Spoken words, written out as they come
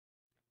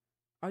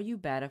Are you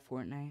bad at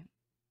Fortnite?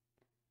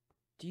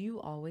 Do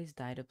you always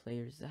die to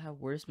players that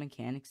have worse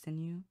mechanics than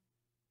you?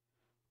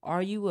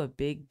 Are you a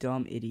big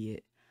dumb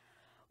idiot?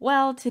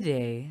 Well,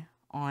 today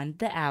on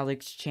the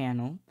Alex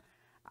channel,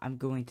 I'm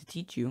going to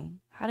teach you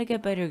how to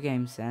get better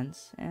game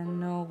sense and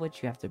know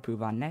what you have to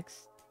improve on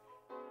next,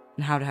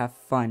 and how to have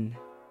fun.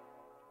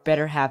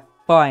 Better have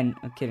fun.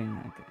 I'm kidding.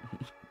 I'm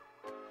kidding.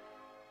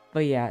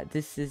 But yeah,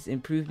 this is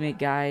improvement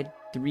guide,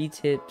 3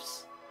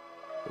 tips.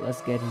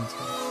 Let's get into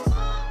it.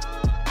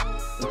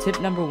 So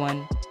tip number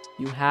 1,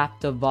 you have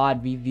to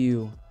VOD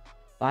review.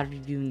 VOD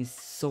reviewing is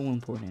so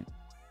important.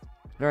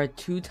 There are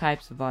 2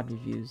 types of VOD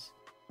reviews.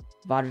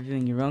 VOD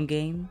reviewing your own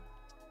game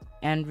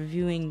and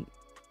reviewing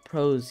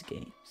pros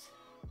games.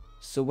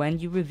 So when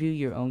you review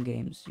your own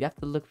games, you have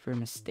to look for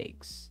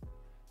mistakes.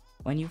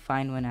 When you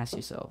find one, ask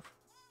yourself,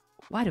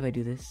 why do I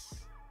do this?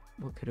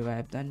 What could I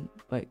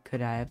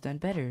have done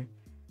better?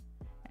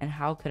 And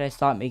how could I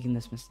stop making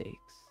these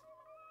mistakes?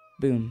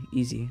 Boom,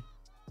 easy.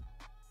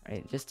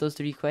 Right, just those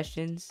 3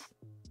 questions,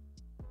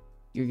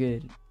 you're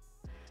good.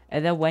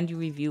 And then when you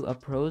review a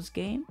pros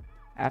game,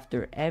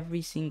 after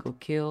every single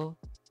kill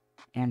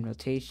and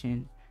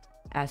rotation,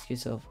 ask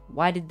yourself,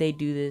 why did they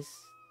do this?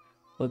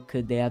 What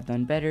could they have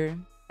done better?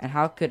 And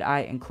how could I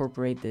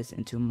incorporate this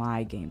into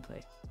my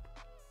gameplay?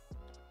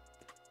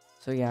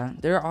 So yeah,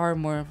 there are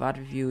more VOD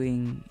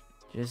reviewing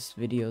just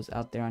videos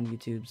out there on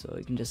YouTube, so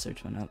you can just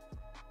search one up.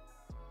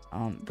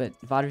 But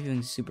VOD reviewing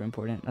is super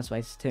important. That's why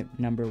it's tip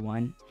number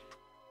 1.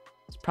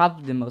 It's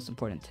probably the most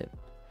important tip.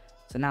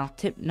 So now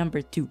tip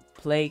number 2,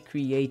 play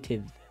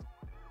creative.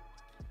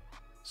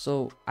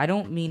 So I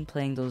don't mean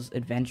playing those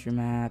adventure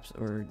maps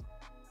or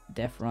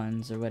death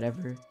runs or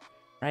whatever,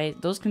 right?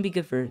 Those can be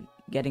good for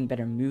getting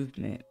better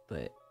movement,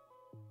 but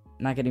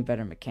not getting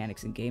better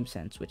mechanics and game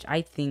sense, which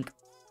I think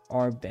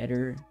are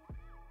better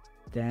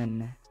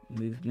than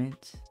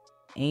movement.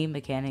 Aim,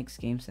 mechanics,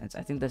 game sense,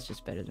 I think that's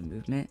just better than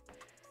movement.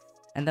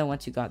 And then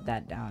once you got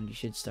that down, you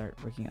should start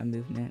working on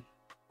movement.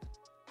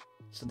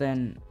 So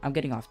then, I'm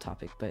getting off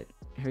topic, but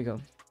here we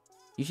go.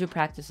 You should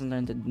practice and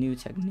learn the new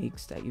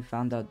techniques that you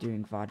found out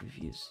during VOD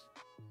reviews.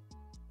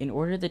 In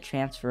order to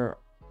transfer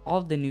all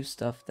of the new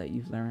stuff that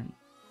you've learned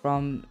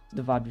from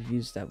the VOD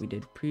reviews that we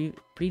did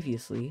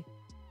previously,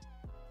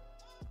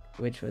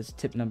 which was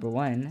tip number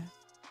 1,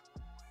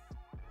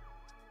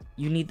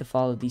 you need to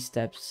follow these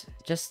steps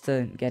just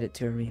to get it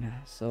to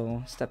arena.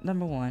 So step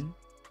number 1,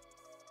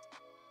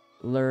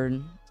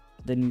 learn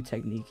the new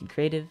technique in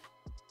creative.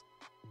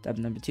 Step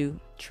number 2,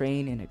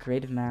 train in a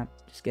creative map.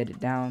 Just get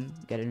it down,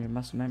 get it in your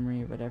muscle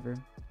memory or whatever.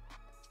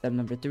 Step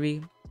number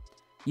 3,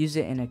 use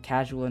it in a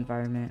casual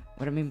environment.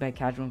 What I mean by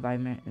casual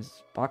environment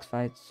is box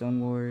fights,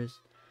 zone wars,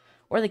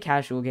 or the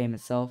casual game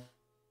itself.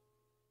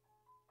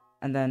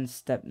 And then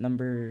step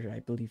number, I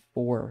believe,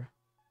 4,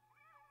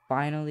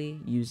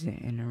 finally use it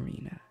in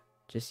arena.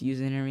 Just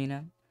use it in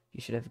arena.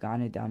 You should have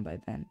gotten it down by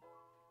then.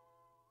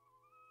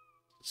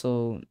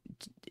 So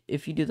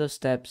if you do those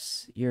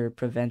steps, you're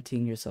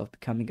preventing yourself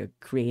becoming a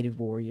creative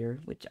warrior,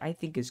 which I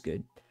think is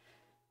good.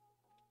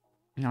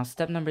 Now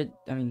tip number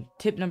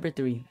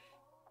 3,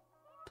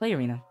 play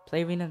arena.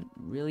 Play arena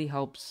really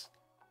helps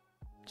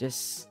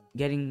just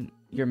getting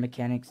your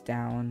mechanics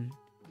down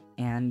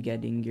and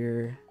getting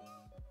your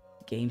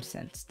game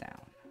sense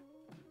down.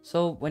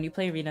 So when you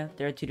play arena,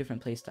 there are 2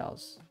 different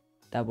playstyles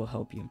that will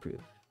help you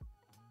improve.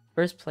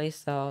 First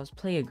playstyle is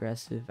play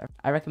aggressive.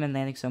 I recommend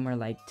landing somewhere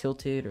like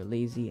tilted or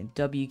lazy and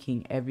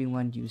W-king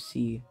everyone you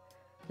see.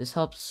 This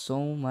helps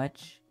so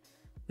much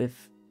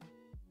with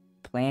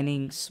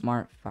planning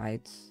smart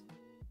fights.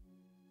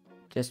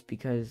 Just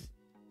because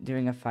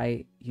during a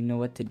fight, you know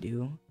what to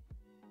do.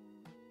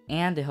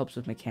 And it helps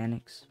with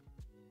mechanics.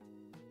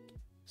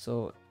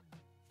 So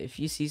if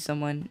you see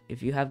someone,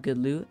 if you have good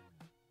loot,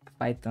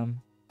 fight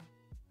them.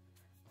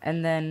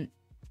 And then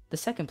the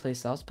second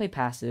playstyle is play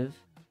passive.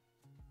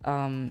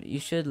 You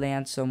should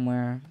land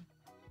somewhere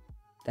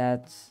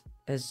that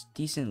has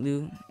decent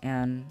loot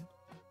and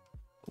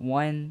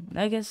one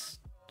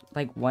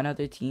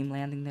other team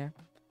landing there.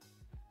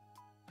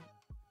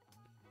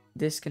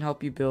 This can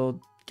help you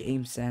build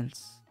game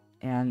sense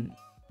and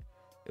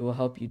it will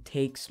help you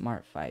take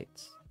smart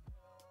fights.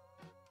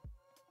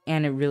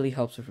 And it really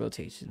helps with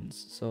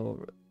rotations.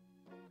 So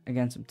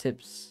again, some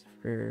tips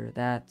for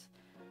that.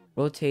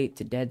 Rotate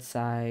to dead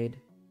side.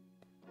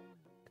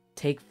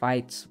 Take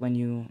fights when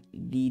you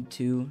need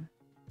to,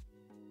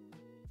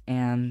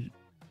 and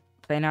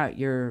plan out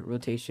your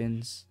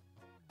rotations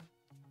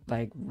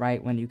like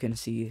right when you can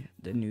see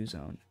the new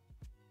zone,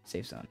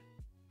 safe zone.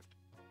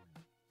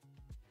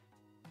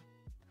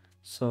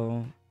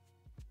 So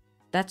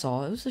that's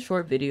all. It was a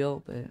short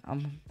video, but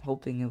I'm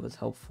hoping it was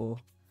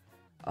helpful.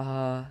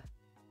 So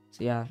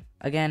yeah,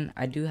 again,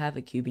 I do have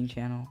a cubing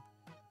channel,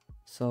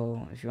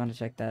 so if you want to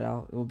check that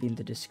out, it will be in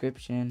the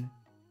description.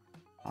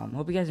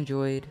 Hope you guys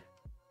enjoyed.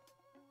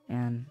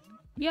 And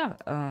yeah,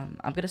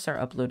 I'm gonna start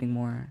uploading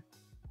more.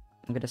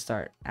 I'm gonna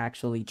start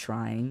actually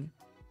trying.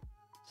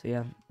 So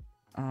yeah,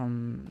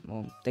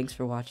 well, thanks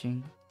for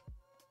watching,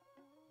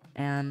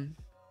 and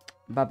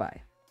bye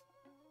bye.